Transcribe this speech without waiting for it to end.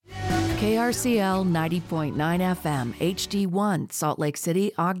KRCL 90.9 FM, HD1, Salt Lake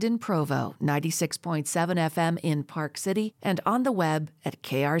City, Ogden, Provo, 96.7 FM in Park City, and on the web at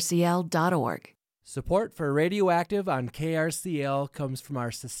krcl.org. Support for Radioactive on KRCL comes from our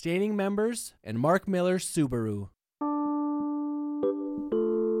sustaining members and Mark Miller Subaru.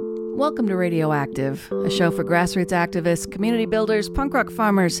 Welcome to Radioactive, a show for grassroots activists, community builders, punk rock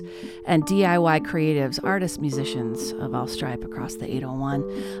farmers, and DIY creatives, artists, musicians of all stripe across the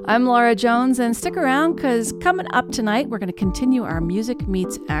 801. I'm Laura Jones, and stick around because coming up tonight, we're going to continue our Music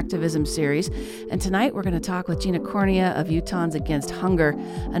Meets Activism series. And tonight, we're going to talk with Gina Cornea of Utahns Against Hunger,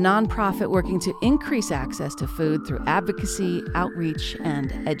 a nonprofit working to increase access to food through advocacy, outreach,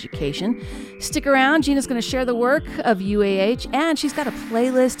 and education. Stick around. Gina's going to share the work of UAH, and she's got a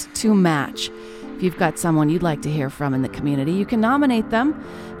playlist to match. If you've got someone you'd like to hear from in the community, you can nominate them.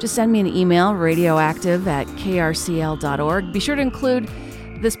 Just send me an email, radioactive@krcl.org. Be sure to include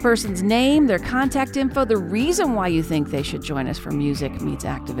this person's name, their contact info, the reason why you think they should join us for Music Meets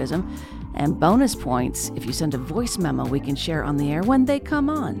Activism, and bonus points if you send a voice memo we can share on the air when they come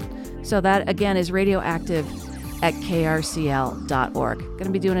on. So that, again, is radioactive@krcl.org. Going to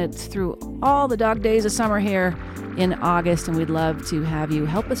be doing it through all the dog days of summer here in August, and we'd love to have you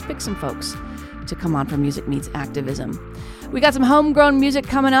help us pick some folks to come on for Music Meets Activism. We got some homegrown music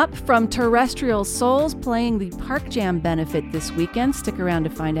coming up from Terrestrial Souls playing the Park Jam benefit this weekend. Stick around to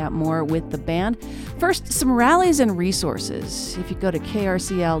find out more with the band. First, some rallies and resources. If you go to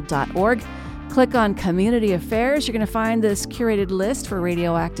krcl.org, click on Community Affairs, you're going to find this curated list for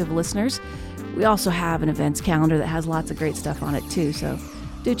Radioactive listeners. We also have an events calendar that has lots of great stuff on it too, so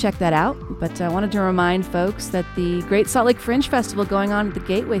do check that out. But I wanted to remind folks that the Great Salt Lake Fringe Festival going on at the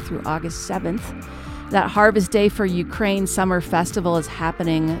Gateway through August 7th. That Harvest Day for Ukraine Summer Festival is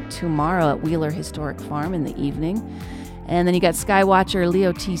happening tomorrow at Wheeler Historic Farm in the evening. And then you got Skywatcher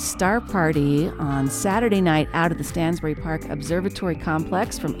Leo T. Star Party on Saturday night out at the Stansbury Park Observatory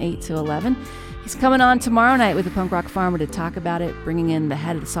Complex from 8 to 11. He's coming on tomorrow night with the punk rock farmer to talk about it, bringing in the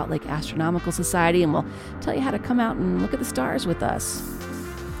head of the Salt Lake Astronomical Society, and we'll tell you how to come out and look at the stars with us.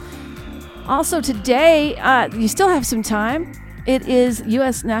 Also today, you still have some time. It is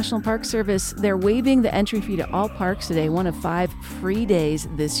U.S. National Park Service. They're waiving the entry fee to all parks today, one of 5 free days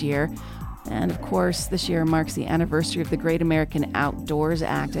this year. And of course, this year marks the anniversary of the Great American Outdoors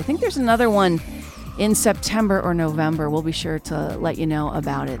Act. I think there's another one in September or November. We'll be sure to let you know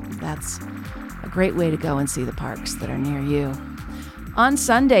about it. That's a great way to go and see the parks that are near you. On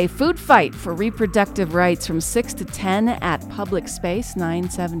Sunday, food fight for reproductive rights from 6 to 10 at Public Space,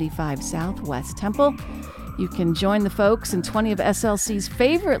 975 Southwest Temple. You can join the folks in 20 of SLC's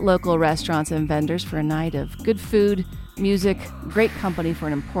favorite local restaurants and vendors for a night of good food, music, great company for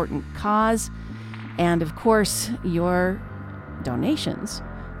an important cause, and of course, your donations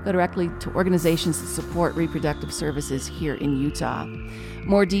go directly to organizations that support reproductive services here in Utah.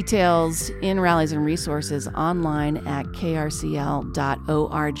 More details in rallies and resources online at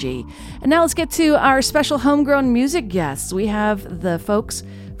krcl.org. And now let's get to our special homegrown music guests. We have the folks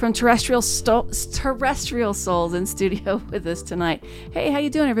from Terrestrial Souls in studio with us tonight. Hey, how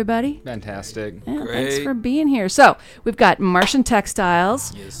you doing, everybody? Fantastic. Yeah, Great. Thanks for being here. So we've got Martian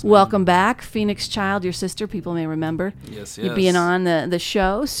Textiles. Yes, welcome back. Phoenix Child, your sister, people may remember. Yes. You being on the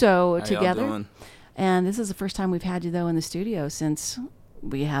show. So How together. y'all doing? And this is the first time we've had you, though, in the studio since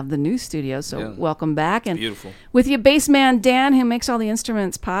we have the new studio. So Yeah. welcome back. And Beautiful. with you, bass man Dan, who makes all the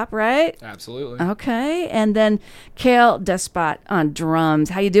instruments pop, right? Absolutely. Okay. And then Kale Despot on drums.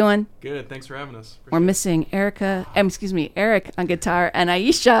 How you doing? Good. Thanks for having us. We're missing Eric on guitar and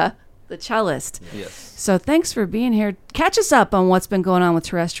Aisha, the cellist. Yes. So thanks for being here. Catch us up on what's been going on with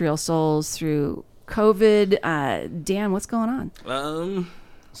Terrestrial Souls through COVID. Dan, what's going on?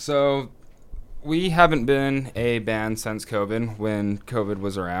 So we haven't been a band since COVID. When COVID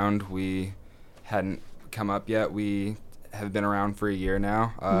was around, we hadn't come up yet. We have been around for a year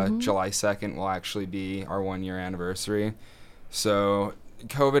now. July 2nd will actually be our 1-year anniversary. So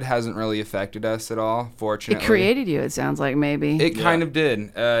COVID hasn't really affected us at all, fortunately. It created you, it sounds like, maybe. It kind of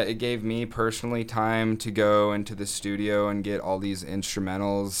did. It gave me personally time to go into the studio and get all these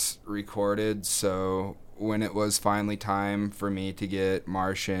instrumentals recorded. So when it was finally time for me to get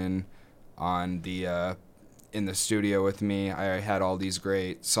Martian on the in the studio with me, I had all these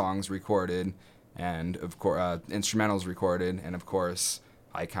great songs recorded and of course instrumentals recorded, and of course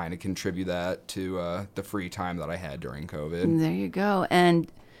I kind of contribute that to the free time that I had during COVID. There you go.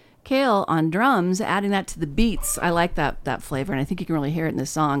 And Kale on drums, adding that to the beats. I like that flavor, and I think you can really hear it in this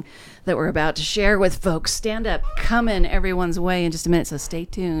song that we're about to share with folks. Stand Up coming everyone's way in just a minute, so stay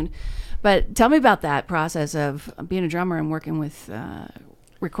tuned. But tell me about that process of being a drummer and working with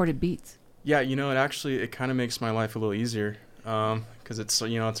recorded beats? Yeah, it kind of makes my life a little easier because it's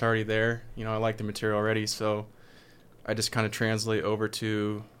it's already there. I like the material already, so I just kind of translate over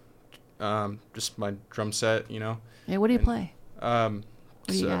to just my drum set. Yeah, what do you play? What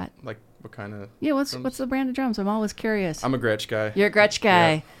do you got? Like what kind of? Yeah, what's drums? what's the brand of drums? I'm always curious. I'm a Gretsch guy. You're a Gretsch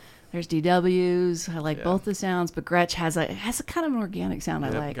guy. Yeah. There's DWs. I like both the sounds, but Gretsch has a kind of an organic sound. I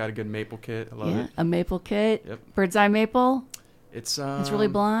like. Got a good maple kit. I love it. A maple kit. Yep. Bird's eye maple. It's really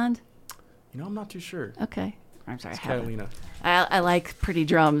blonde. I'm not too sure. Okay. I'm sorry. It's Catalina. I like pretty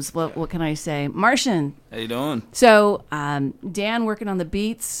drums. What can I say? Martian. How you doing? So Dan working on the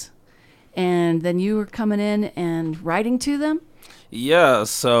beats, and then you were coming in and writing to them? Yeah,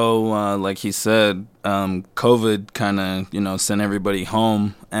 so like he said, COVID kind of, sent everybody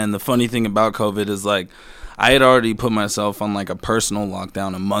home. And the funny thing about COVID is, like, I had already put myself on, like, a personal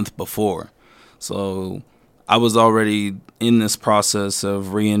lockdown a month before. So I was already in this process of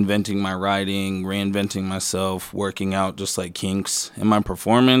reinventing my writing, reinventing myself, working out just like kinks in my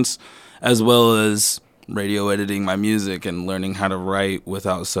performance, as well as radio editing my music and learning how to write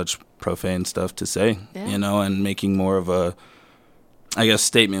without such profane stuff to say, and making more of a, I guess,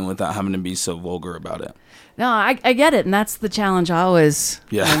 statement without having to be so vulgar about it. No, I get it, and that's the challenge always.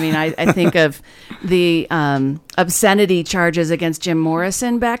 Yeah. I mean, I think of the obscenity charges against Jim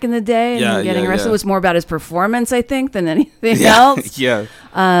Morrison back in the day, and him getting arrested. It was more about his performance, I think, than anything else. Yeah.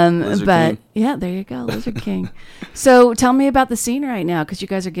 But King. yeah, there you go, Lizard King. So tell me about the scene right now, because you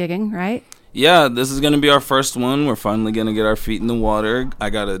guys are gigging, right? Yeah, this is gonna be our first one. We're finally gonna get our feet in the water. I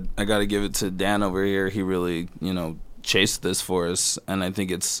gotta give it to Dan over here. He really, chased this for us, and I think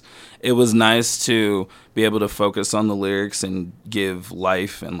it was nice to be able to focus on the lyrics and give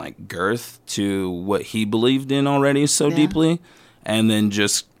life and like girth to what he believed in already so deeply, and then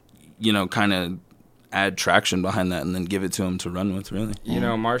just kind of add traction behind that and then give it to him to run with, really.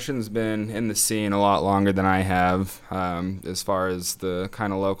 Martian's been in the scene a lot longer than I have, as far as the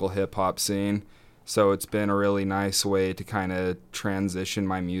kind of local hip-hop scene, so it's been a really nice way to kind of transition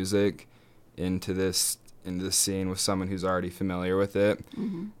my music into this scene with someone who's already familiar with it.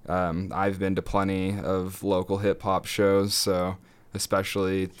 Mm-hmm. I've been to plenty of local hip-hop shows, so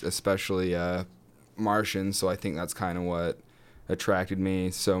especially Martian, so I think that's kind of what attracted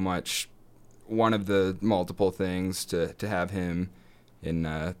me so much. One of the multiple things to have him in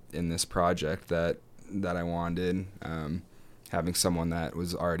this project that I wanted, having someone that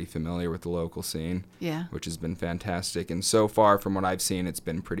was already familiar with the local scene, which has been fantastic. And so far, from what I've seen, it's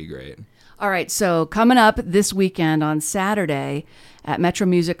been pretty great. All right, so coming up this weekend on Saturday at Metro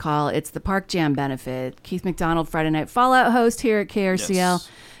Music Hall, it's the Park Jam benefit. Keith McDonald, Friday Night Fallout host here at KRCL. Yes.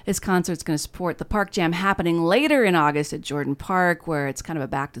 His concert's going to support the Park Jam happening later in August at Jordan Park, where it's kind of a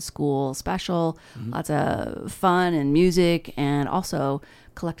back-to-school special. Mm-hmm. Lots of fun and music, and also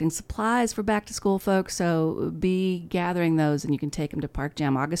collecting supplies for back-to-school folks. So be gathering those, and you can take them to Park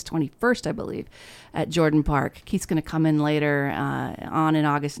Jam August 21st, I believe, at Jordan Park. Keith's going to come in later on in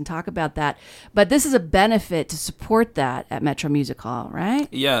August and talk about that. But this is a benefit to support that at Metro Music Hall, right?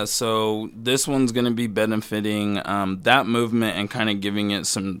 Yeah, so this one's going to be benefiting that movement and kind of giving it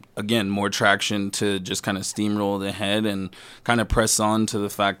some, again, more traction to just kind of steamroll ahead and kind of press on to the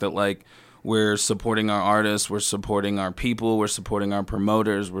fact that, like, we're supporting our artists, we're supporting our people, we're supporting our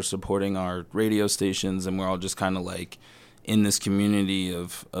promoters, we're supporting our radio stations, and we're all just kind of like in this community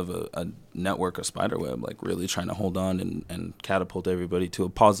of a network, a spiderweb, like really trying to hold on and catapult everybody to a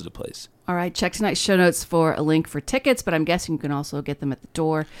positive place. All right, check tonight's show notes for a link for tickets, but I'm guessing you can also get them at the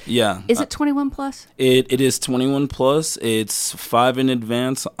door. Yeah. Is it 21 plus? It is 21 plus. It's $5 in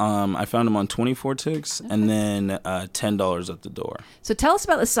advance. I found them on 24tix, and then $10 at the door. So tell us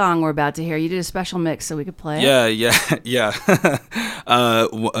about the song we're about to hear. You did a special mix so we could play it. Yeah.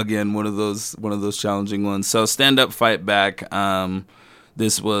 Again, one of those challenging ones. So Stand Up, Fight Back.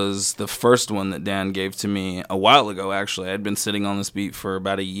 This was the first one that Dan gave to me a while ago, actually. I'd been sitting on this beat for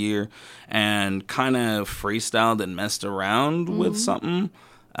about a year and kind of freestyled and messed around with something.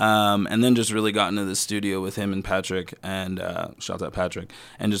 And then just really got into the studio with him and Patrick, and shout out Patrick,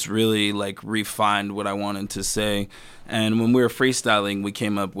 and just really like refined what I wanted to say. And when we were freestyling, we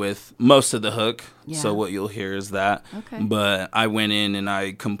came up with most of the hook. Yeah. So what you'll hear is that. Okay. But I went in and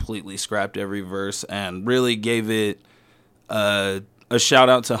I completely scrapped every verse and really gave it a shout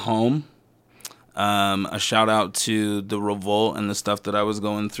out to home. A shout out to the revolt and the stuff that I was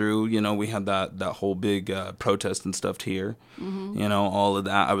going through. You know, we had that whole big protest and stuff here. You know, all of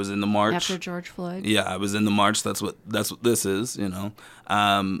that. I was in the march After George Floyd. Yeah, I was in the march. That's what this is. You know.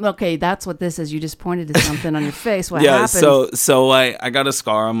 Okay, that's what this is. You just pointed to something on your face. What yeah, happened? so I got a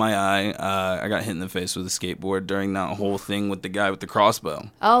scar on my eye. I got hit in the face with a skateboard during that whole thing with the guy with the crossbow.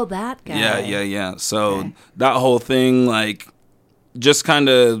 Oh, that guy. Yeah. So that whole thing, like, just kind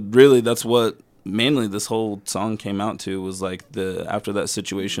of really, that's what mainly this whole song came out to, was like after that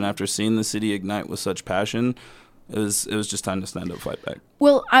situation, after seeing the city ignite with such passion, it was just time to stand up, fight back.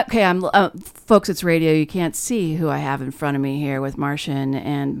 Well, okay, folks, it's radio. You can't see who I have in front of me here with Martian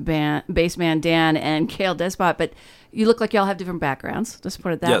and bassman Dan and Cale Despot, but you look like y'all have different backgrounds. Let's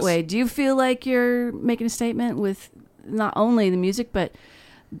put it that way. Do you feel like you're making a statement with not only the music, but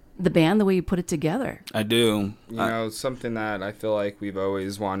the band, the way you put it together? I do. You know, something that I feel like we've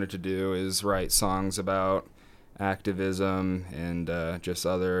always wanted to do is write songs about activism and just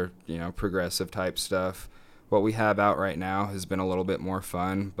other, you know, progressive type stuff. What we have out right now has been a little bit more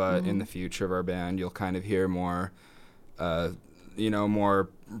fun, but in the future of our band, you'll kind of hear more, you know, more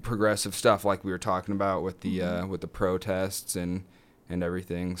progressive stuff like we were talking about with the protests and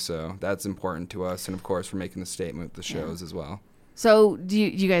everything. So that's important to us, and of course, we're making the statement with the shows as well. So do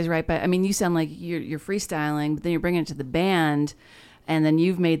you guys write by? I mean, you sound like you're freestyling, but then you're bringing it to the band, and then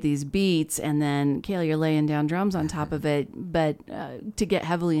you've made these beats, and then Cale, you're laying down drums on top of it. But to get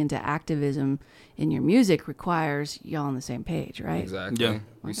heavily into activism in your music requires y'all on the same page, right? Exactly. Yeah.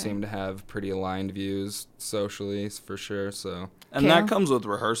 We seem to have pretty aligned views socially, for sure. So. And Cale? that comes with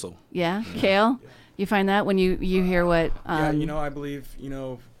rehearsal. Yeah, Cale, you find that when you hear what? Yeah, you know, I believe, you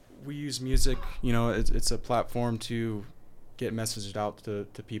know, we use music. You know, it's a platform to get messaged out to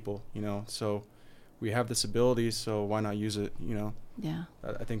people, you know, so we have this ability, so why not use it, you know? Yeah.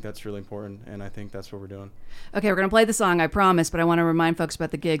 I think that's really important, and I think that's what we're doing. Okay, we're going to play the song, I promise, but I want to remind folks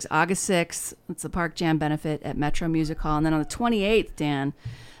about the gigs. August 6th, it's the Park Jam benefit at Metro Music Hall, and then on the 28th, Dan,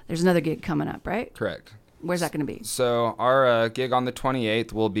 there's another gig coming up, right? Correct. Where's that going to be? So our gig on the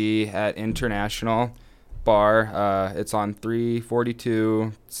 28th will be at International Bar. It's on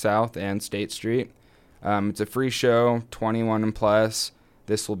 342 South and State Street. It's a free show, 21 and plus.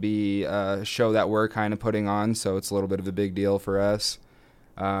 This will be a show that we're kind of putting on, so it's a little bit of a big deal for us.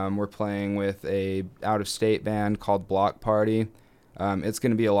 We're playing with a out-of-state band called Block Party. It's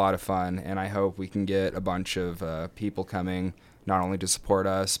going to be a lot of fun, and I hope we can get a bunch of people coming, not only to support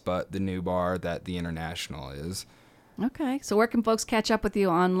us, but the new bar that the International is. Okay, so where can folks catch up with you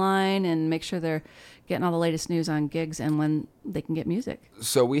online and make sure they're getting all the latest news on gigs and when they can get music?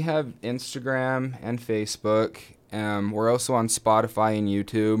 So we have Instagram and Facebook. We're also on Spotify and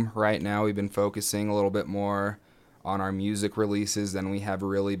YouTube. Right now we've been focusing a little bit more on our music releases than we have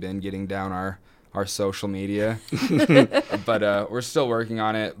really been getting down our social media. But we're still working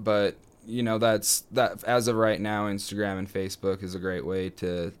on it. But, you know, that as of right now, Instagram and Facebook is a great way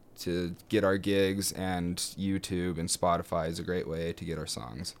to get our gigs, and YouTube and Spotify is a great way to get our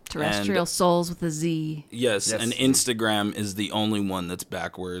songs. Terrestrial Souls with a Z. Yes, and Instagram is the only one that's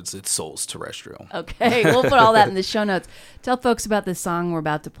backwards. It's Souls Terrestrial. Okay, we'll put all that in the show notes. Tell folks about this song we're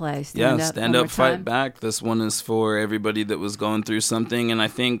about to play. Stand Up, Fight Back. This one is for everybody that was going through something, and I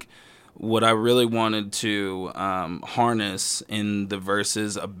think what I really wanted to harness in the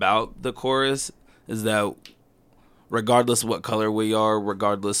verses about the chorus is that regardless what color we are,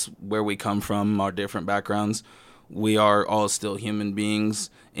 regardless where we come from, our different backgrounds, we are all still human beings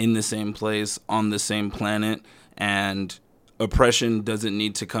in the same place, on the same planet, and oppression doesn't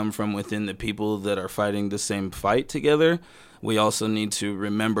need to come from within the people that are fighting the same fight together. We also need to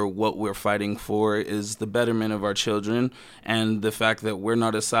remember what we're fighting for is the betterment of our children and the fact that we're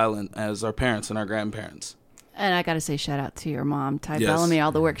not as silent as our parents and our grandparents. And I got to say shout out to your mom, Ty Bellamy,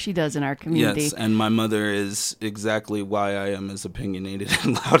 all the work she does in our community. Yes, and my mother is exactly why I am as opinionated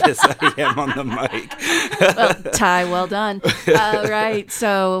and loud as I am on the mic. Well, Ty, well done. All right,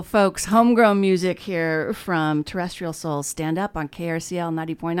 so folks, homegrown music here from Terrestrial Souls. Stand Up on KRCL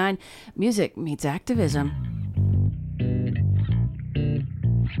 90.9. Music meets activism.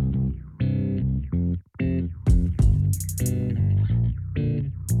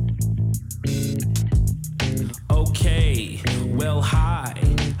 Okay, well, hi.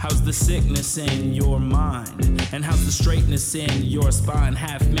 How's the sickness in your mind? And how's the straightness in your spine?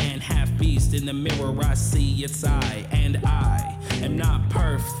 Half man, half beast. In the mirror I see its eye. And I am not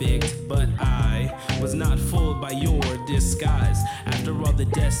perfect, but I was not fooled by your disguise. After all the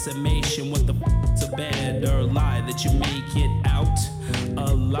decimation, what the f***'s a better lie? That you make it out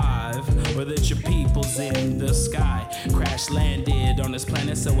alive, or that your people's in the sky. Crash landed on this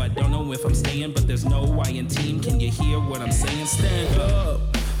planet, so I don't know if I'm staying, but there's no I in team. Can you hear what I'm saying? Stand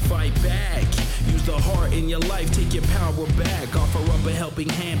up, fight back. Use the heart in your life, take your power back. Offer up a helping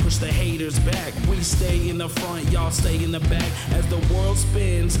hand, push the haters back. We stay in the front, y'all stay in the back. As the world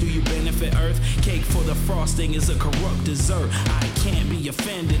spins, do you benefit Earth? Cake for the frosting is a corrupt dessert. I can't be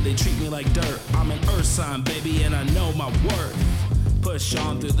offended, they treat me like dirt. I'm an earth sign, baby, and I know my worth. Push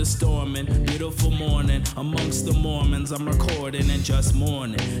on through the storm and beautiful morning. Amongst the Mormons, I'm recording and just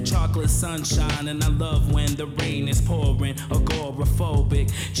mourning. Chocolate sunshine, and I love when the rain is pouring. Agoraphobic,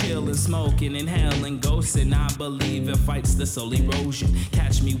 chillin', smoking, inhaling, ghosting. I believe it fights the soul erosion.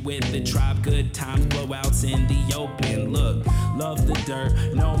 Catch me with the tribe, good times, blowouts in the open. Look, love the dirt,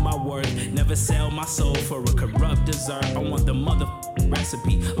 know my worth. Never sell my soul for a corrupt dessert. I want the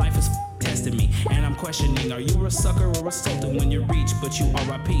recipe. Life is testing me, and I'm questioning, are you a sucker or a sultan when you reach, but you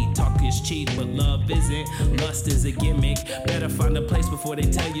RIP? Talk is cheap, but love isn't. Lust is a gimmick. Better find a place before they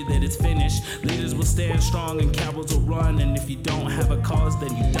tell you that it's finished. Leaders will stand strong and cowards will run, and if you don't have a cause,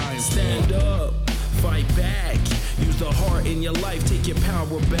 then you die. Stand up, fight back. Use the heart in your life, take your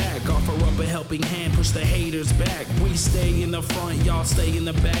power back. Offer up a helping hand, push the haters back. We stay in the front, y'all stay in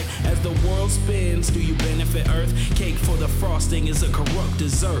the back. As the world spins, do you benefit Earth? Cake for the frosting is a corrupt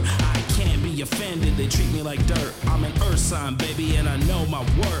dessert. I can't be offended, they treat me like dirt. I'm an earth sign, baby, and I know my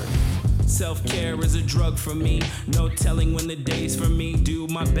worth. Self-care is a drug for me. No telling when the day's for me. Do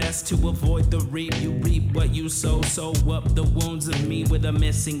my best to avoid the reap. You reap what you sow. Sew up the wounds of me with a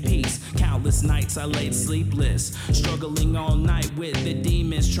missing piece. Countless nights I laid sleepless, struggling all night with the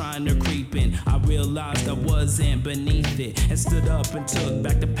demons trying to creep in. I realized I wasn't beneath it, and stood up and took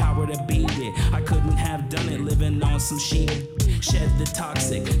back the power to beat it. I couldn't have done it living on some sheep. Shed the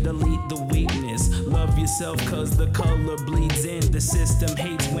toxic, delete the weakness. Love yourself cause the color bleeds in. The system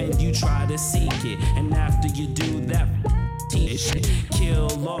hates when you try to seek it, and after you do that, teach it.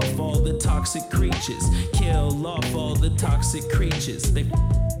 Kill off all the toxic creatures. Kill off all the toxic creatures. They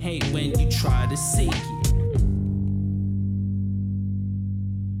hate when you try to seek it.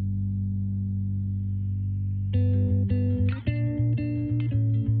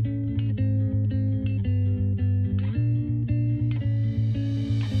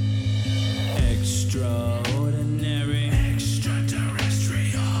 Extraordinary,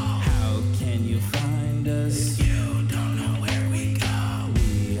 extraterrestrial. How can you find us? If you don't know where we go,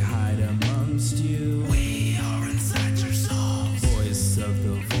 we hide amongst you. We are inside your souls. Voice of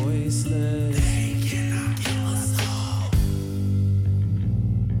the voiceless. They cannot kill us all.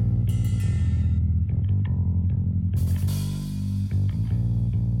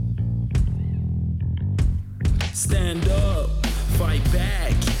 Stand up, fight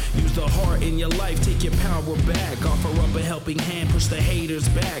back. Use the heart in your life, take your power back. Offer up a helping hand, push the haters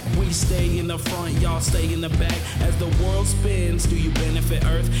back. We stay in the front, y'all stay in the back. As the world spins, do you benefit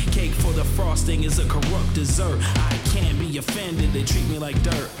Earth? Cake for the frosting is a corrupt dessert. I can't be offended, they treat me like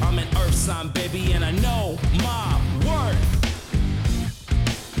dirt. I'm an earth sign, baby, and I know my worth.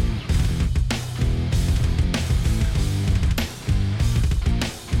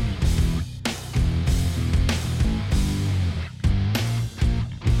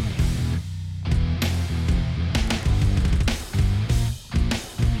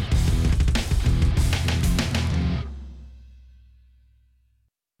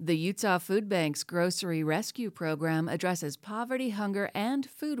 The Utah Food Bank's Grocery Rescue Program addresses poverty, hunger, and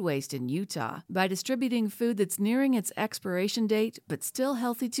food waste in Utah by distributing food that's nearing its expiration date but still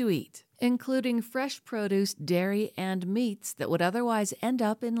healthy to eat, including fresh produce, dairy, and meats that would otherwise end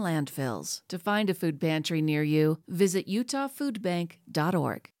up in landfills. To find a food pantry near you, visit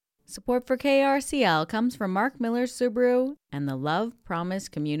utahfoodbank.org. Support for KRCL comes from Mark Miller Subaru and the Love Promise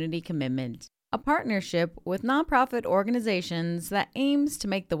Community Commitment, a partnership with nonprofit organizations that aims to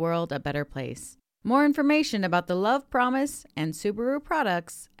make the world a better place. More information about the Love Promise and Subaru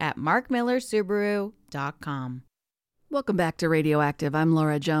products at markmillersubaru.com. Welcome back to Radioactive. I'm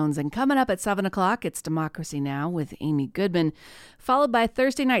Laura Jones, and coming up at 7 o'clock, it's Democracy Now! With Amy Goodman, followed by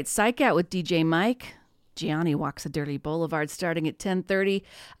Thursday Night Psych Out with DJ Mike. Gianni Walks the Dirty Boulevard starting at 10:30.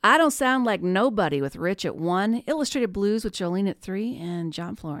 I Don't Sound Like Nobody with Rich at 1. Illustrated Blues with Jolene at 3. And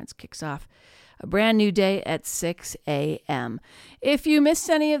John Florence kicks off a brand new day at 6 a.m. If you missed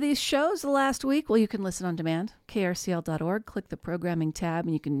any of these shows the last week, well, you can listen on demand. krcl.org. Click the programming tab,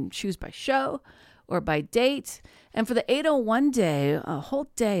 and you can choose by show or by date. And for the 801 day, a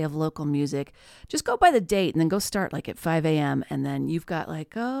whole day of local music, just go by the date and then go start like at 5 a.m. And then you've got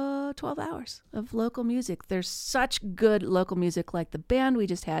like 12 hours of local music. There's such good local music, like the band we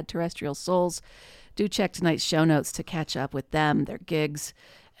just had, Terrestrial Souls. Do check tonight's show notes to catch up with them, their gigs,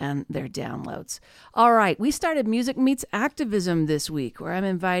 and their downloads. All right, we started Music Meets Activism this week, where I'm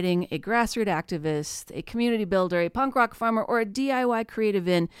inviting a grassroots activist, a community builder, a punk rock farmer, or a DIY creative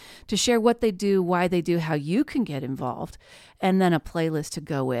in to share what they do, why they do, how you can get involved, and then a playlist to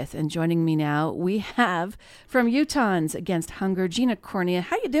go with. And joining me now, we have from Utahns Against Hunger, Gina Cornea.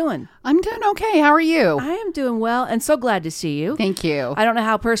 How you doing? I'm doing okay. How are you? I am doing well, and so glad to see you. Thank you. I don't know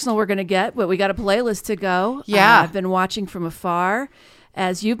how personal we're going to get, but we got a playlist to go. Yeah. I've been watching from afar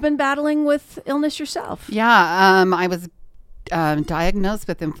as you've been battling with illness yourself. Yeah, I was diagnosed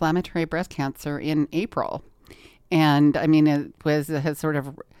with inflammatory breast cancer in April. And I mean, it has sort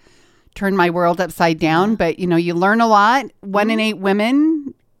of turned my world upside down. But, you know, you learn a lot. 1 in 8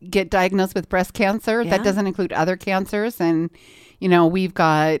 women get diagnosed with breast cancer. Yeah. That doesn't include other cancers. And, you know, we've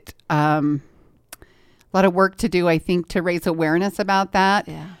got a lot of work to do, I think, to raise awareness about that.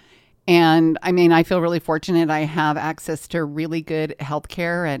 Yeah. And I mean, I feel really fortunate. I have access to really good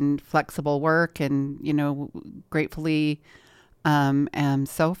healthcare and flexible work, and, you know, gratefully am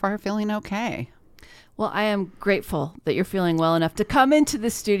so far feeling okay. Well, I am grateful that you're feeling well enough to come into the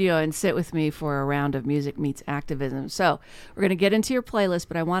studio and sit with me for a round of Music Meets Activism. So we're going to get into your playlist,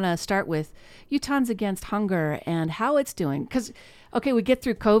 but I want to start with Utahns Against Hunger and how it's doing. Because, okay, we get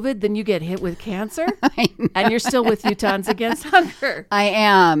through COVID, then you get hit with cancer, and you're still with Utahns Against Hunger. I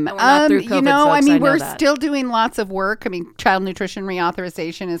am. And we're not through COVID, you know, folks, I mean, I know we're that. still doing lots of work. I mean, child nutrition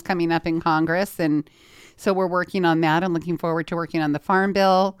reauthorization is coming up in Congress, and so we're working on that. I'm looking forward to working on the Farm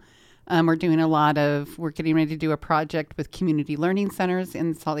Bill. We're getting ready to do a project with community learning centers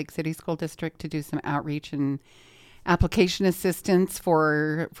in the Salt Lake City School District to do some outreach and application assistance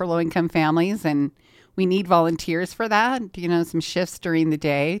for low-income families. And we need volunteers for that, you know, some shifts during the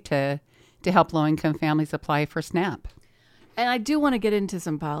day to help low-income families apply for SNAP. And I do want to get into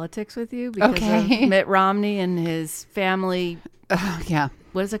some politics with you because Okay. of Mitt Romney and his family, Yeah.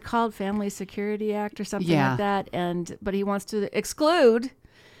 what is it called? Family Security Act or something Yeah. like that. But he wants to exclude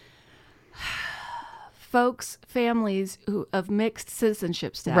families who of mixed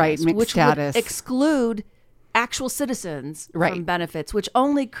citizenship status, Right, mixed which status. would exclude actual citizens Right. from benefits, which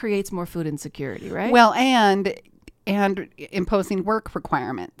only creates more food insecurity, right? Well, and imposing work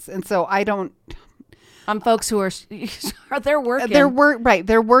requirements. And so I don't. Folks who are they're working.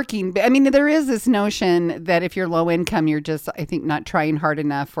 They're working. I mean, there is this notion that if you're low income, you're just, I think, not trying hard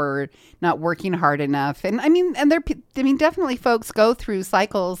enough or not working hard enough. And I mean, definitely folks go through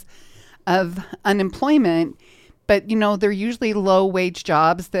cycles of unemployment, but, you know, they're usually low wage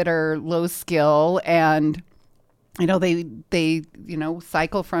jobs that are low skill, and, you know, they you know,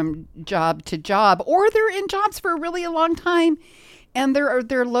 cycle from job to job, or they're in jobs for really a long time and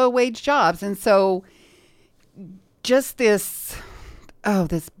they're low wage jobs. And so just this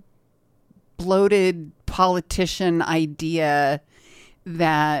bloated politician idea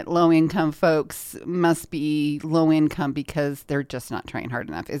that low-income folks must be low-income because they're just not trying hard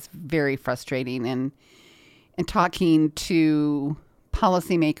enough is very frustrating. And talking to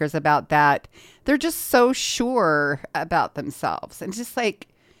policymakers about that, they're just so sure about themselves. And just like,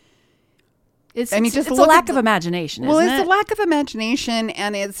 it's I mean, it's just a look lack at of imagination, well, isn't it's it? a lack of imagination,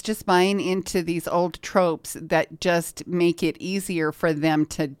 and it's just buying into these old tropes that just make it easier for them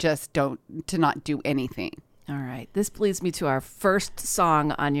to not do anything. All right. This leads me to our first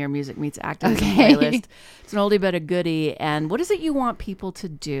song on your Music Meets Activism Okay. playlist. It's an oldie but a goodie. And what is it you want people to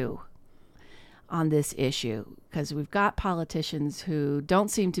do on this issue? Because we've got politicians who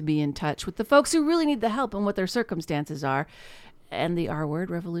don't seem to be in touch with the folks who really need the help and what their circumstances are. And the R-word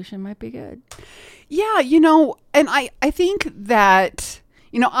revolution might be good. Yeah, you know, and I think that,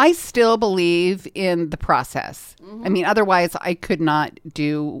 you know, I still believe in the process. I mean, otherwise I could not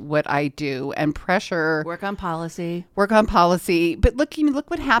do what I do and Work on policy. But look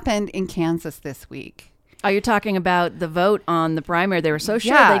what happened in Kansas this week. Oh, you're talking about the vote on the primary. They were so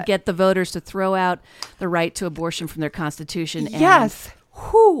sure Yeah. they'd get the voters to throw out the right to abortion from their constitution. Yes.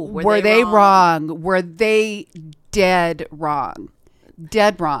 And were they wrong? Were they dead wrong?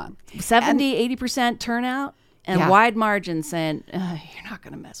 Dead wrong. 70-80% turnout and Yeah. wide margins saying you're not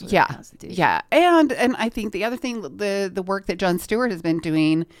going to mess with the Constitution. Yeah. And I think the other thing, the work that Jon Stewart has been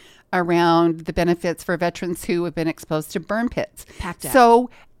doing around the benefits for veterans who have been exposed to burn pits. PACT Act. So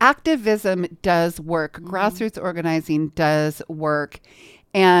activism does work. Grassroots organizing does work.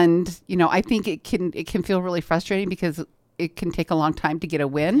 And, you know, I think it can feel really frustrating because it can take a long time to get a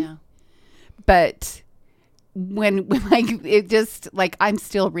win. Yeah. But when like it just like I'm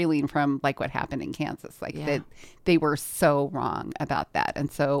still reeling from like what happened in Kansas, like that they were so wrong about that.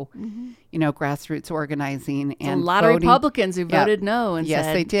 And so, you know, grassroots organizing and a lot voting, of Republicans who Yeah. voted no and Yes,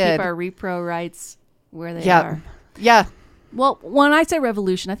 said they did. keep our repro rights where they Yeah. are. Yeah. Well, when I say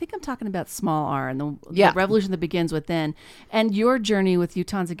revolution, I think I'm talking about small r and the revolution that begins within. And your journey with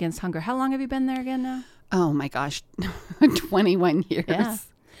Utahns Against Hunger, how long have you been there again now? Oh my gosh, 21 years. Yeah.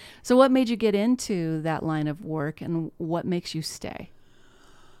 So what made you get into that line of work, and what makes you stay?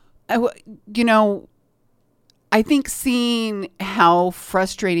 You know, I think seeing how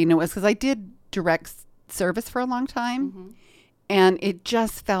frustrating it was, because I did direct service for a long time, and it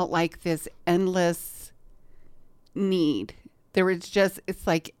just felt like this endless need. There was just, it's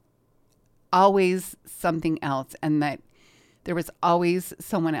like always something else, and that there was always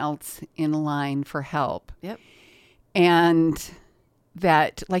someone else in line for help. Yep. And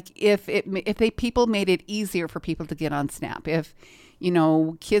that, like, if people made it easier for people to get on SNAP, if, you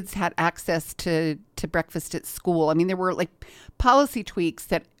know, kids had access to breakfast at school. I mean, there were like policy tweaks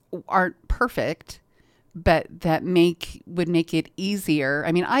that aren't perfect, but that would make it easier.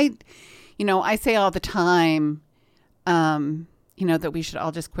 I mean, I say all the time, you know, that we should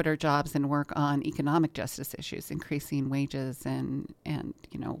all just quit our jobs and work on economic justice issues, increasing wages and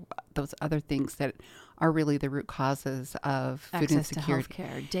you know, those other things that are really the root causes of food insecurity. Access to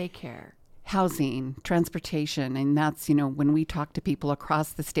healthcare, daycare, housing, transportation. And that's, you know, when we talk to people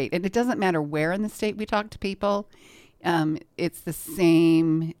across the state, and it doesn't matter where in the state we talk to people, it's the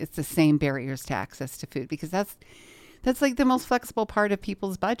same barriers to access to food, because that's like the most flexible part of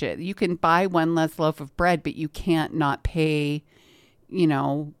people's budget. You can buy one less loaf of bread, but you can't not pay, you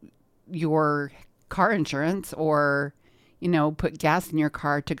know, your car insurance, or, you know, put gas in your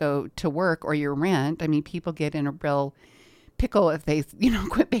car to go to work, or your rent. I mean, people get in a real pickle if they, you know,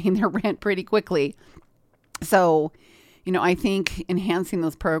 quit paying their rent pretty quickly. So, you know, I think enhancing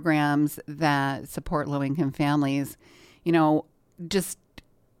those programs that support low-income families, you know, just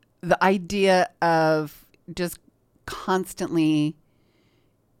the idea of just constantly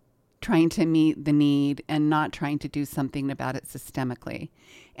trying to meet the need and not trying to do something about it systemically.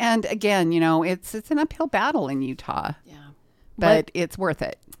 And again, you know, it's an uphill battle in Utah. Yeah. But it's worth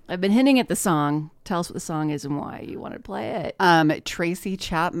it. I've been hinting at the song. Tell us what the song is and why you want to play it. Tracy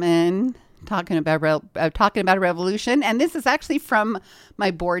Chapman, talking about a revolution. And this is actually from my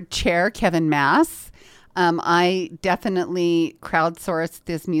board chair, Kevin Mass. I definitely crowdsourced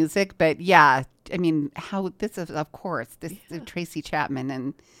this music, but yeah, I mean, this is Tracy Chapman,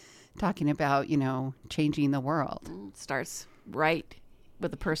 and talking about, you know, changing the world. It starts right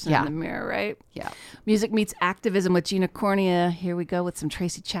with the person in the mirror, right? Yeah. Music Meets Activism with Gina Cornea. Here we go with some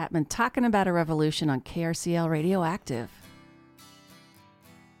Tracy Chapman talking about a revolution on KRCL Radioactive.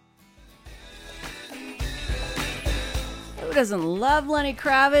 Who doesn't love Lenny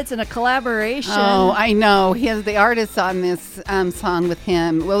Kravitz and a collaboration? Oh, I know. He is the artist on this song with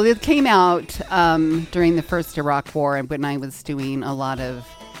him. Well, it came out during the first Iraq War, and when I was doing a lot of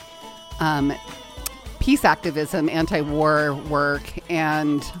peace activism, anti-war work,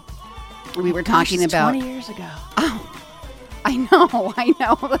 and we were talking about 20 years ago. Oh, I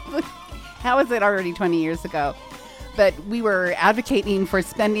know. How is it already 20 years ago? But we were advocating for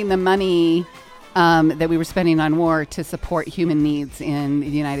spending the money that we were spending on war to support human needs in the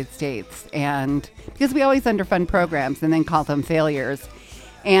United States. And because we always underfund programs and then call them failures.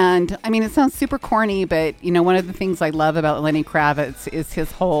 And I mean, it sounds super corny, but you know, one of the things I love about Lenny Kravitz is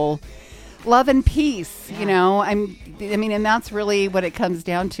his whole love and peace. Yeah. You know, I mean, and that's really what it comes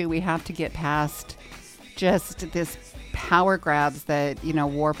down to. We have to get past just this power grabs that, you know,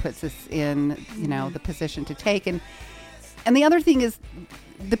 war puts us in, you know, the position to take. And the other thing is,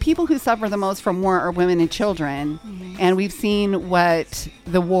 the people who suffer the most from war are women and children. Mm-hmm. And we've seen what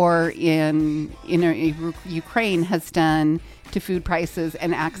the war in Ukraine has done to food prices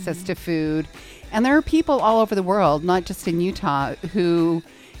and access to food. And there are people all over the world, not just in Utah, who,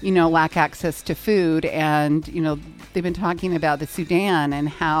 you know, lack access to food. And, you know, they've been talking about the Sudan and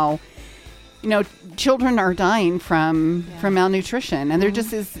how, you know, children are dying from malnutrition. And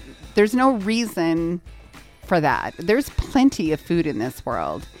there's no reason for that. There's plenty of food in this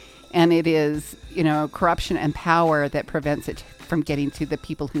world, and it is, you know, corruption and power that prevents it from getting to the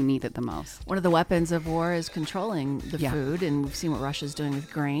people who need it the most. One of the weapons of war is controlling the food, and we've seen what Russia's doing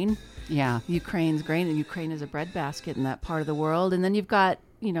with grain. Yeah. Ukraine's grain, and Ukraine is a breadbasket in that part of the world. And then you've got,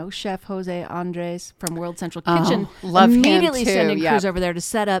 you know, Chef Jose Andres from World Central Kitchen. Love immediately him too. Sending crews over there to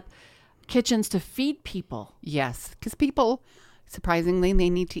set up kitchens to feed people. Yes, because people, surprisingly, they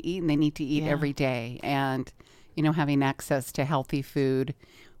need to eat, and they need to eat every day. And, you know, having access to healthy food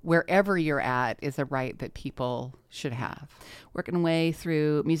wherever you're at is a right that people should have. Working away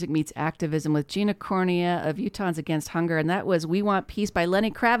through Music Meets Activism with Gina Cornea of Utahns Against Hunger. And that was We Want Peace by Lenny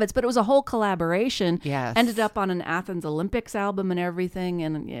Kravitz, but it was a whole collaboration. Yes. Ended up on an Athens Olympics album and everything.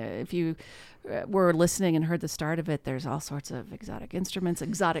 And if you were listening and heard the start of it, there's all sorts of exotic instruments,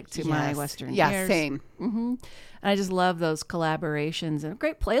 exotic to my Yes. Western Yeah, ears. same. And I just love those collaborations, and a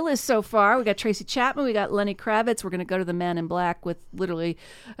great playlist so far. We got Tracy Chapman, we got Lenny Kravitz. We're going to go to the Man in Black with literally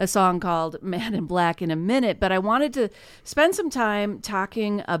a song called Man in Black in a minute. But I wanted to spend some time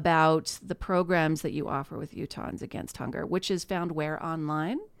talking about the programs that you offer with Utahns Against Hunger, which is found where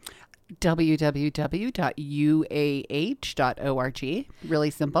online? www.uah.org. Really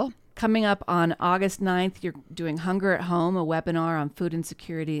simple. Coming up on August 9th, you're doing Hunger at Home, a webinar on food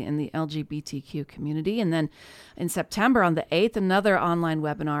insecurity in the LGBTQ community. And then in September on the 8th, another online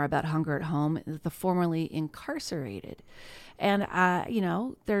webinar about hunger at home, the formerly incarcerated. And,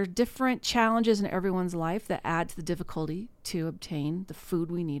 there are different challenges in everyone's life that add to the difficulty to obtain the food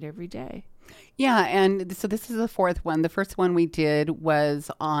we need every day. Yeah, and so this is the fourth one. The first one we did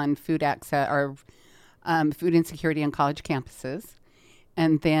was on food access or food insecurity on college campuses.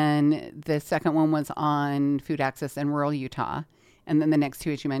 And then the second one was on food access in rural Utah. And then the next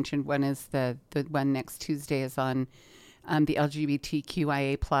two, as you mentioned, one is the one next Tuesday is on the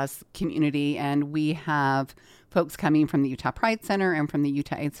LGBTQIA plus community. And we have folks coming from the Utah Pride Center and from the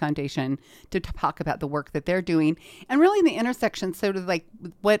Utah AIDS Foundation to talk about the work that they're doing and really the intersection. So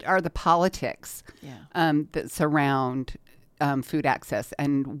what are the politics that surround food access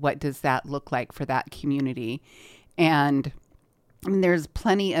and what does that look like for that community? And there's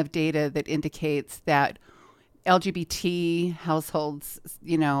plenty of data that indicates that LGBT households,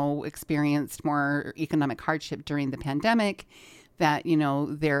 experienced more economic hardship during the pandemic, that,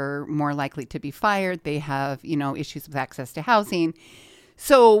 they're more likely to be fired. They have, issues with access to housing.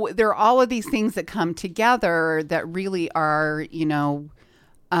 So there are all of these things that come together that really are,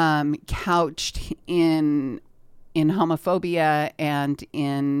 couched in homophobia and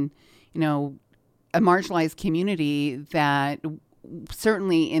in, a marginalized community that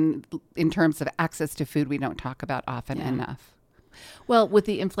certainly in terms of access to food, we don't talk about often enough. Well, with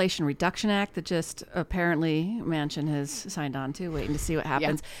the Inflation Reduction Act that just apparently Manchin has signed on to, waiting to see what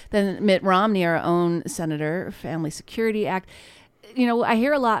happens. Then Mitt Romney, our own senator, Family Security Act. I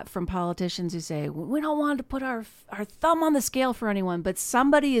hear a lot from politicians who say, we don't want to put our thumb on the scale for anyone, but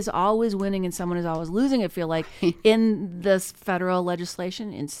somebody is always winning and someone is always losing, I feel like, in this federal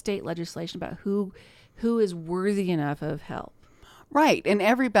legislation, in state legislation about who is worthy enough of help. Right. And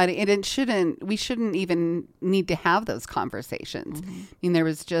everybody, we shouldn't even need to have those conversations. I mean, there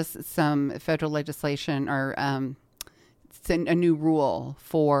was just some federal legislation or a new rule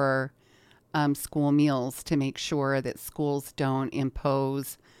for school meals to make sure that schools don't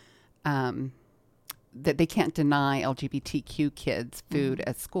impose that they can't deny LGBTQ kids food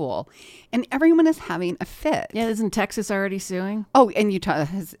at school. And everyone is having a fit. Yeah, isn't Texas already suing? Oh, and Utah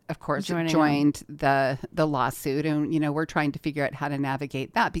has, of course, joined the lawsuit. And, we're trying to figure out how to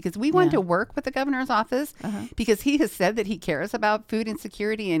navigate that because we want to work with the governor's office because he has said that he cares about food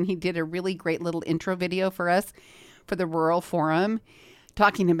insecurity. And he did a really great little intro video for us for the Rural Forum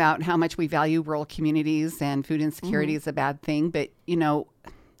talking about how much we value rural communities and food insecurity is a bad thing. But,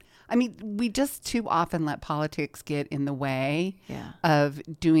 we just too often let politics get in the way of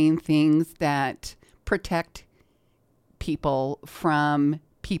doing things that protect people from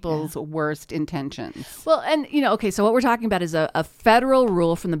people's worst intentions. Well, and, so what we're talking about is a federal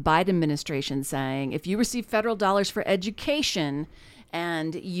rule from the Biden administration saying if you receive federal dollars for education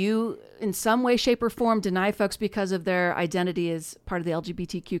and you in some way, shape, or form deny folks because of their identity as part of the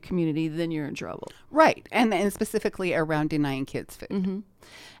LGBTQ community, then you're in trouble. Right. And specifically around denying kids food.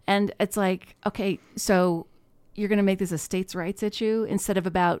 And it's like, okay, so you're going to make this a states' rights issue instead of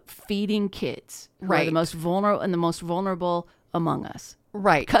about feeding kids who are the most vulnerable and the most vulnerable among us.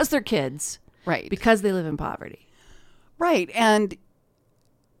 Right. Because they're kids. Right. Because they live in poverty. Right. And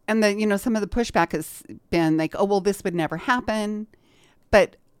the, some of the pushback has been like, oh, well, this would never happen.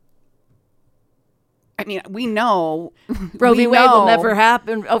 But we know Roe v. Wade will never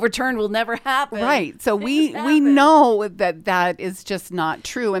happen. Overturned will never happen. Right. So we know that is just not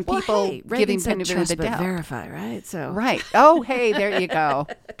true. And people giving benefit of the trust but doubt. verify, right? So right. Oh, hey, there you go.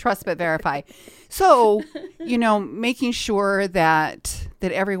 Trust but verify. So, making sure that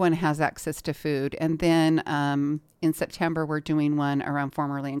everyone has access to food. And then in September, we're doing one around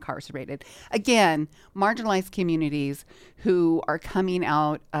formerly incarcerated. Again, marginalized communities who are coming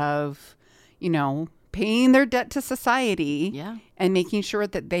out of, paying their debt to society and making sure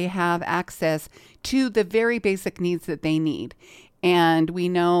that they have access to the very basic needs that they need. And we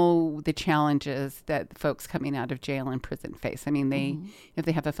know the challenges that folks coming out of jail and prison face. I mean, if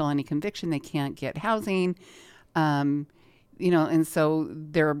they have a felony conviction, they can't get housing, and so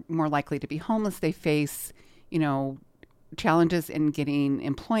they're more likely to be homeless. They face, challenges in getting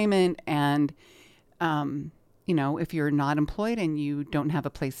employment, and if you're not employed and you don't have a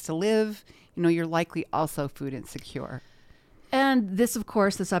place to live, you're likely also food insecure. And this, of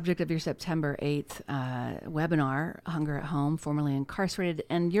course, the subject of your September 8th webinar, Hunger at Home, Formerly Incarcerated.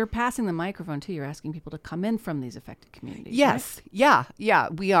 And you're passing the microphone, too. You're asking people to come in from these affected communities. Yes. Right? Yeah,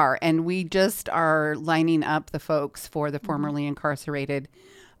 we are. And we just are lining up the folks for the Formerly Incarcerated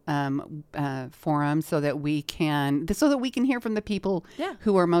forum so that we can hear from the people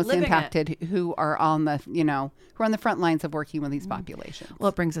who are most impacted, who are on the who are on the front lines of working with these populations. Well,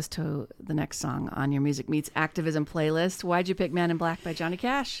 it brings us to the next song on your Music Meets Activism playlist. Why'd you pick Man in Black by Johnny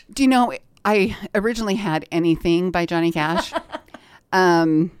Cash? Do you know, I originally had Anything by Johnny Cash. You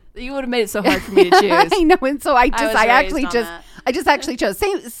would have made it so hard for me to choose. I know, and so I just actually chose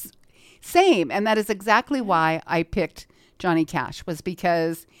same, and that is exactly why I picked Johnny Cash, was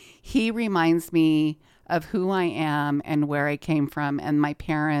because he reminds me of who I am and where I came from, and my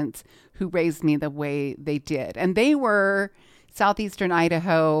parents who raised me the way they did. And they were southeastern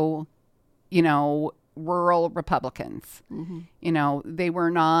Idaho, rural Republicans. Mm-hmm. They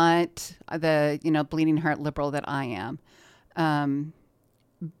were not the, bleeding heart liberal that I am.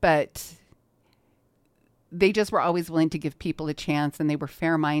 But they just were always willing to give people a chance, and they were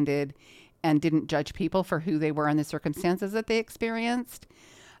fair-minded and didn't judge people for who they were and the circumstances that they experienced.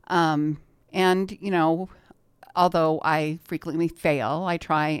 And, although I frequently fail, I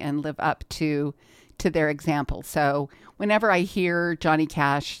try and live up to their example. So whenever I hear Johnny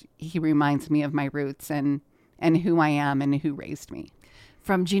Cash, he reminds me of my roots and who I am and who raised me.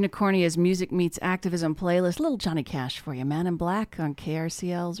 From Gina Cornea's Music Meets Activism playlist, little Johnny Cash for you. Man in Black on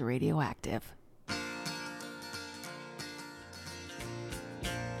KRCL's Radioactive.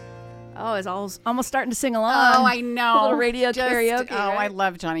 Oh, it's almost starting to sing along. Oh, I know. A little radio karaoke. Oh, right? I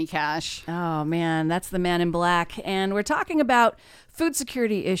love Johnny Cash. Oh, man, that's the Man in Black. And we're talking about food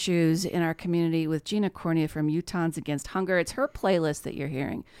security issues in our community with Gina Cornea from Utahns Against Hunger. It's her playlist that you're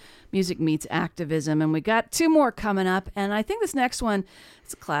hearing, Music Meets Activism. And we got two more coming up. And I think this next one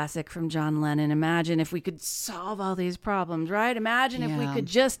is a classic from John Lennon. Imagine if we could solve all these problems, right? Imagine if we could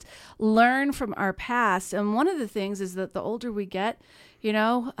just learn from our past. And one of the things is that the older we get,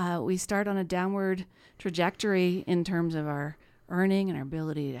 we start on a downward trajectory in terms of our earning and our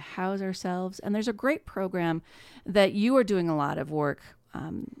ability to house ourselves. And there's a great program that you are doing a lot of work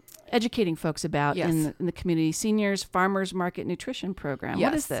educating folks about in the community, Seniors Farmers Market Nutrition Program. Yes.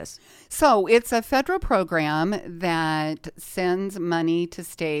 What is this? So it's a federal program that sends money to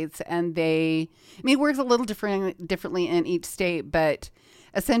states, and it works a little differently in each state, but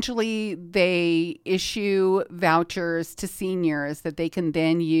essentially they issue vouchers to seniors that they can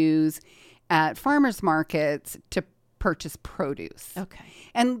then use at farmers markets to purchase produce. Okay.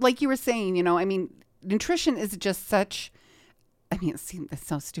 And like you were saying, nutrition is just such... it's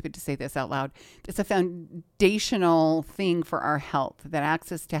so stupid to say this out loud. It's a foundational thing for our health, that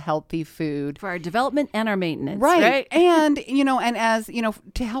access to healthy food. For our development and our maintenance. Right. And, and as,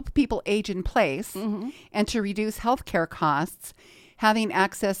 to help people age in place and to reduce healthcare costs, having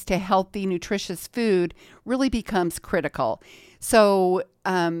access to healthy, nutritious food really becomes critical. So,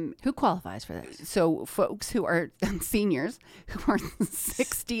 who qualifies for this? So folks who are seniors, who are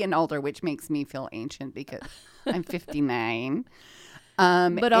 60 and older, which makes me feel ancient because I'm 59.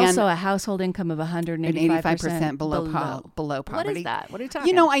 But also a household income of 185% below poverty. What is that? What are you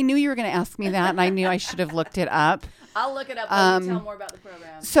talking about? I knew you were going to ask me that, and I knew I should have looked it up. I'll look it up while you tell more about the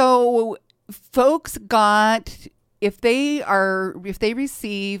program. So folks if they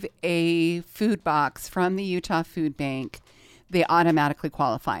receive a food box from the Utah Food Bank, they automatically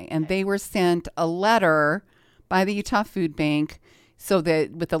qualify. And they were sent a letter by the Utah Food Bank so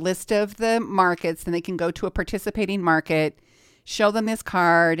that with a list of the markets, then they can go to a participating market, show them this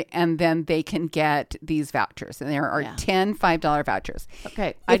card, and then they can get these vouchers. And there are 10 $5 vouchers.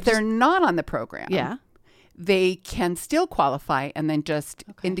 Okay. If they're not on the program, they can still qualify and then just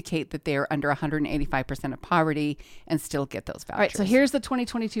indicate that they're under 185% of poverty and still get those vouchers. All right, so here's the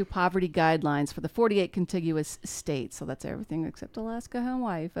 2022 poverty guidelines for the 48 contiguous states. So that's everything except Alaska and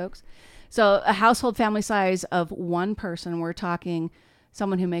Hawaii, folks. So a household family size of one person, we're talking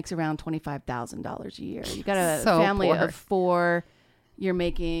someone who makes around $25,000 a year. You got a family of four. You're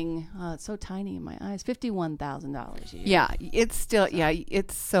making, it's so tiny in my eyes, $51,000 a year. Yeah, it's still,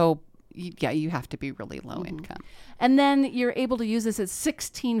 it's so... you have to be really low income. And then you're able to use this at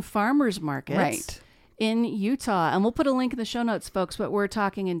 16 farmers markets in Utah. And we'll put a link in the show notes, folks, but we're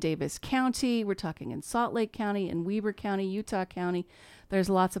talking in Davis County. We're talking in Salt Lake County, in Weber County, Utah County. There's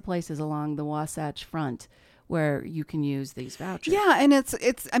lots of places along the Wasatch Front where you can use these vouchers. Yeah, and it's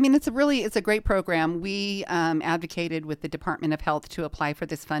a great program. We advocated with the Department of Health to apply for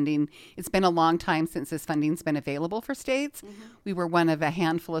this funding. It's been a long time since this funding's been available for states. We were one of a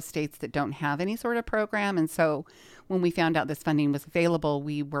handful of states that don't have any sort of program, and so when we found out this funding was available,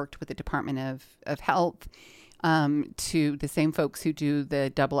 we worked with the Department of Health to the same folks who do the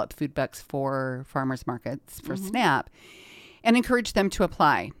double up food bucks for farmers markets for SNAP, and encouraged them to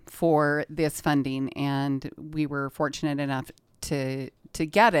apply for this funding. And we were fortunate enough to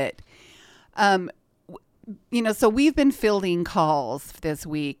get it. So we've been fielding calls this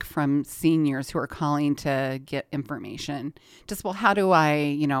week from seniors who are calling to get information. Just, well, how do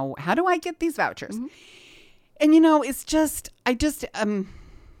I get these vouchers? And, it's just, I'm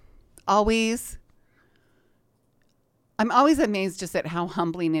always amazed just at how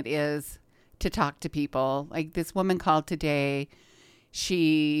humbling it is to talk to people. Like this woman called today.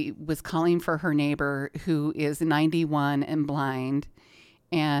 She was calling for her neighbor who is 91 and blind.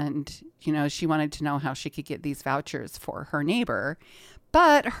 And, she wanted to know how she could get these vouchers for her neighbor.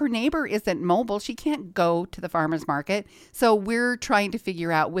 But her neighbor isn't mobile. She can't go to the farmer's market. So we're trying to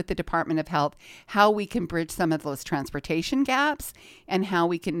figure out with the Department of Health how we can bridge some of those transportation gaps and how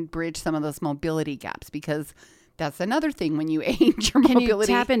we can bridge some of those mobility gaps, because that's another thing when you age, your mobility.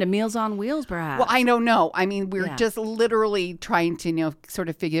 Can you tap into Meals on Wheels, perhaps? Well, I don't know. I mean, we're just literally trying to, sort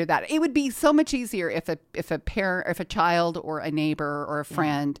of figure that. It would be so much easier if a parent, if a child or a neighbor or a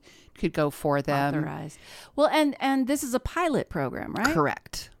friend could go for them. Authorized. Well, and this is a pilot program, right?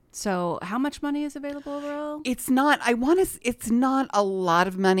 Correct. So how much money is available overall? It's not a lot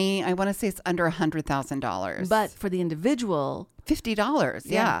of money. I want to say it's under $100,000. But for the individual, $50.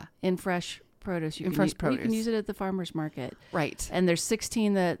 Yeah. In fresh produce. You can use it at the farmer's market. Right. And there's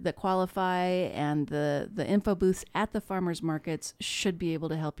 16 that qualify, and the info booths at the farmer's markets should be able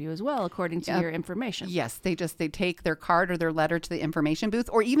to help you as well, according to your information. Yes. They take their card or their letter to the information booth,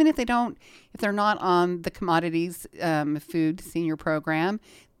 or even if they're not on the commodities food senior program,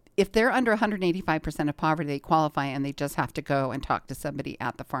 if they're under 185% of poverty, they qualify, and they just have to go and talk to somebody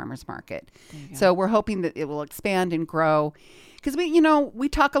at the farmer's market. So we're hoping that it will expand and grow. Because we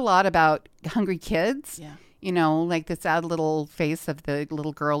talk a lot about hungry kids, like the sad little face of the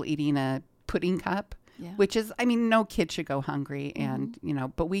little girl eating a pudding cup, which is, no kid should go hungry. And,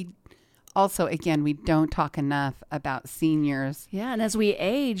 but we also, again, we don't talk enough about seniors. Yeah. And as we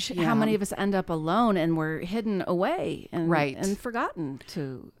age, how many of us end up alone and we're hidden away and forgotten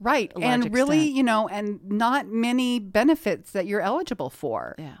to a large and really, extent. And not many benefits that you're eligible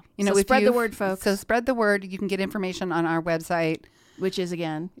for. Yeah. So spread the word, folks. So spread the word. You can get information on our website, which is,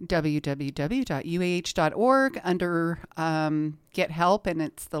 again, www.uah.org under Get Help, and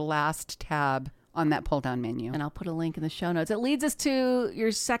it's the last tab on that pull-down menu. And I'll put a link in the show notes. It leads us to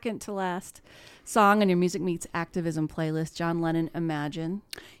your second to last song on your Music Meets Activism playlist, John Lennon, Imagine.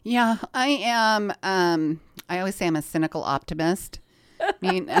 Yeah, I am. I always say I'm a cynical optimist.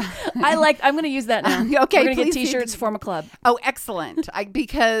 I'm going to use that now. Okay, we're going to get T-shirts, form a club. Oh, excellent!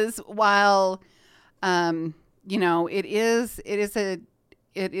 Because while, it is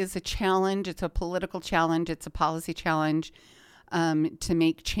a challenge. It's a political challenge. It's a policy challenge. To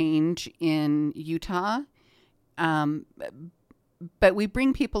make change in Utah. But we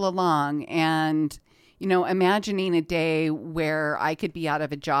bring people along, and, imagining a day where I could be out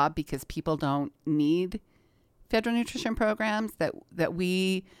of a job because people don't need federal nutrition programs, that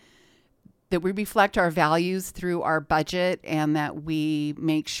we reflect our values through our budget, and that we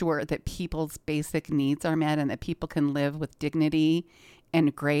make sure that people's basic needs are met and that people can live with dignity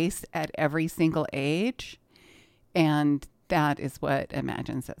and grace at every single age. And that is what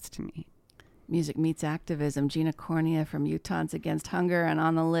Imagine says to me. Music Meets Activism. Gina Cornea from Utahns Against Hunger. And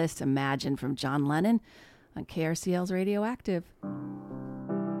on the list, Imagine from John Lennon on KRCL's Radioactive.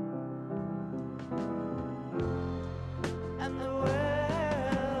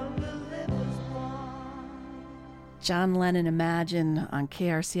 John Lennon, Imagine on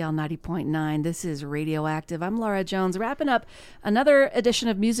KRCL 90.9. This is Radioactive. I'm Laura Jones, wrapping up another edition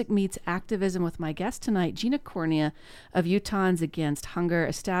of Music Meets Activism with my guest tonight, Gina Cornea of Utahns Against Hunger,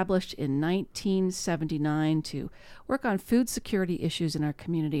 established in 1979 to work on food security issues in our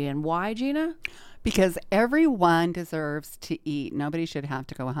community. And why, Gina? Because everyone deserves to eat. Nobody should have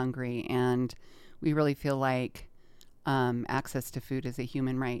to go hungry. And we really feel like access to food is a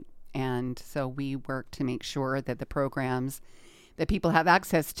human right. And so we work to make sure that the programs that people have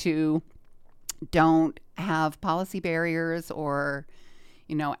access to don't have policy barriers or,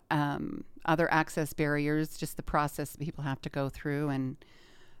 other access barriers, just the process that people have to go through. And,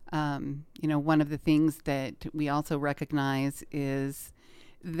 one of the things that we also recognize is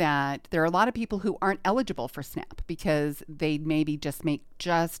that there are a lot of people who aren't eligible for SNAP because they maybe just make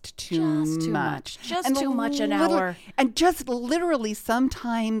just too much. Just And too much an hour. And just literally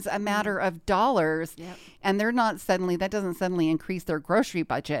sometimes a matter of dollars. Yep. And they're not suddenly, that doesn't suddenly increase their grocery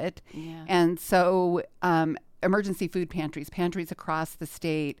budget. Yeah. And so emergency food pantries across the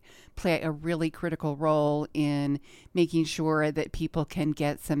state play a really critical role in making sure that people can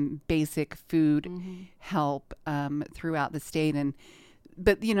get some basic food help throughout the state.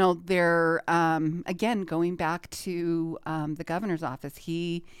 But you know, they're again going back to the governor's office.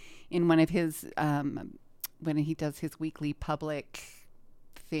 He, in one of his when he does his weekly public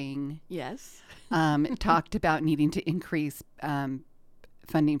thing, Yes. talked about needing to increase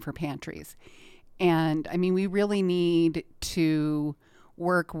funding for pantries. And I mean, we really need to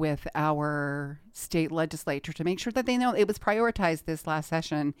work with our state legislature to make sure that they know it was prioritized this last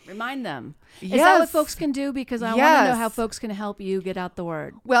session. Remind them. Is that what Yes. folks can do? Because I want to Yes. know how folks can help you get out the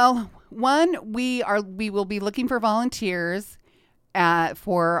word. Well, one, we will be looking for volunteers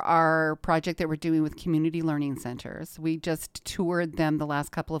for our project that we're doing with community learning centers. We just toured them the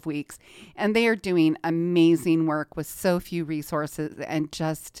last couple of weeks, and they are doing amazing work with so few resources and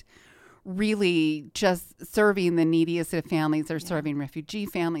just really just serving the neediest of families. They're serving refugee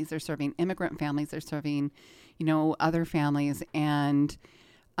families, they're serving immigrant families, they're serving, you know, other families. And,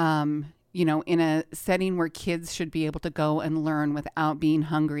 you know, in a setting where kids should be able to go and learn without being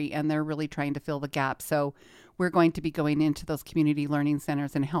hungry, and they're really trying to fill the gap. So we're going to be going into those community learning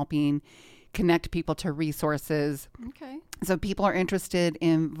centers and helping connect people to resources. Okay. So if people are interested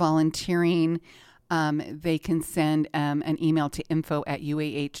in volunteering, they can send an email to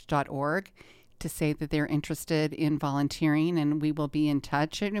info@uah.org to say that they're interested in volunteering, and we will be in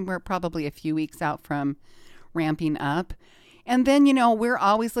touch. And we're probably a few weeks out from ramping up. And then, you know, we're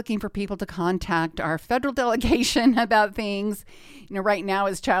always looking for people to contact our federal delegation about things. You know, right now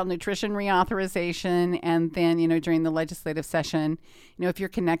is child nutrition reauthorization. And then, you know, during the legislative session, you know, if you're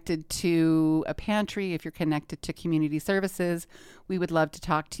connected to a pantry, if you're connected to community services, we would love to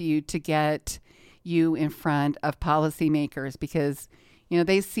talk to you to get you in front of policymakers, because, you know,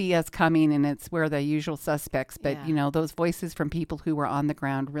 they see us coming and we're the usual suspects, but, Yeah. you know, those voices from people who are on the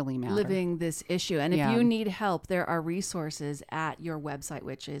ground really matter. Living this issue. And Yeah. if you need help, there are resources at your website,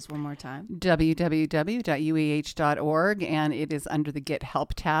 which is, one more time, www.uah.org, and it is under the Get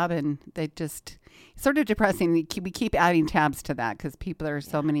Help tab. And they just, it's sort of depressing. We keep adding tabs to that because there are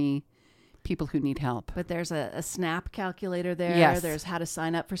so many people who need help. but there's a SNAP calculator there. Yes. There's how to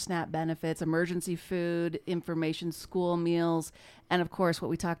sign up for SNAP benefits, emergency food, information, school meals, and of course, what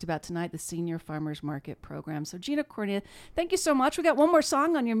we talked about tonight, the Senior Farmers Market Program. So Gina Cornea, thank you so much. We got one more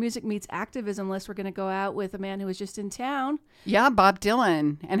song on your Music Meets Activism list. We're going to go out with a man who was just in town. Yeah, Bob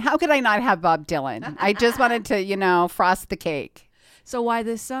Dylan. And how could I not have Bob Dylan? I just wanted to, you know, frost the cake. So why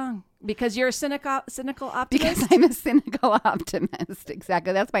this song? Because you're a cynical optimist? Because I'm a cynical optimist.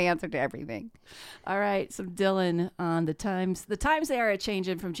 Exactly. That's my answer to everything. All right, some Dylan on the times. The times they are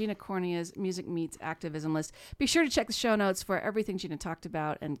a-changin' from Gina Cornea's Music Meets Activism list. Be sure to check the show notes for everything Gina talked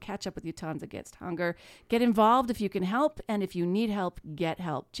about and catch up with Utahns Against Hunger. Get involved if you can help, and if you need help, get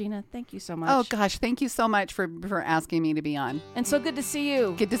help. Gina, thank you so much. Oh, gosh. Thank you so much for asking me to be on. And so good to see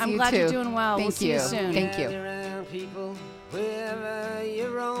you. Good to see I'm you, glad too. you're doing well. Thank We'll see you you. soon. Thank you. People, wherever you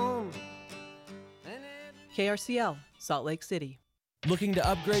roam. KRCL, Salt Lake City. Looking to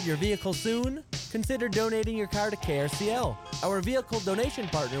upgrade your vehicle soon? Consider donating your car to KRCL. Our vehicle donation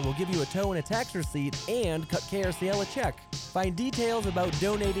partner will give you a tow and a tax receipt and cut KRCL a check. Find details about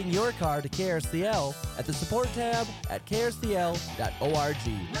donating your car to KRCL at the support tab at krcl.org.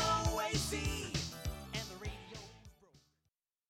 No way, see